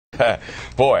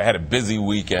Boy, I had a busy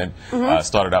weekend.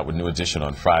 Started out with New Edition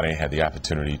on Friday. Had the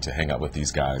opportunity to hang out with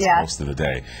these guys most of the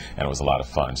day, and it was a lot of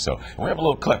fun. So we have a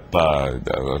little clip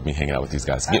of me hanging out with these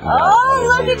guys, getting around.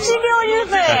 Oh, look at you doing your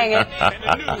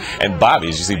thing. And Bobby,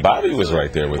 as you see, Bobby was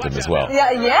right there with him as well.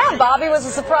 Yeah, Bobby was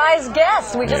a surprise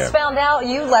guest. We just found out,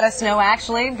 you let us know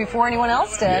actually, before anyone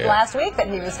else did last week, that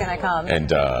he was going to come. And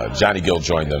Johnny Gill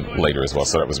joined them later as well,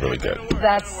 so that was really good.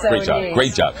 That's so great job. neat.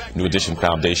 Great job. New Edition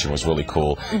Foundation was really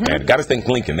cool. And got to thank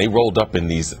Lincoln. They rolled up in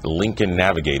these Lincoln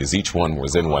Navigators. Each one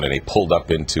was in one, and they pulled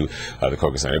up into the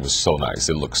Kroger Center. It was so nice.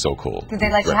 It looked so cool. Did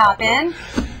they let you hop in?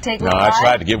 Take no, I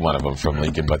tried to get one of them from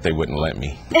Lincoln, but they wouldn't let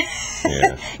me.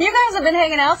 Yeah. You guys have been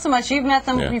hanging out so much. You've met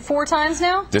them 4 times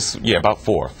now? About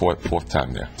fourth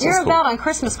time there. So You're cool. about on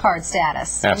Christmas card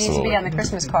status. Absolutely. You need to be on the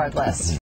Christmas card list.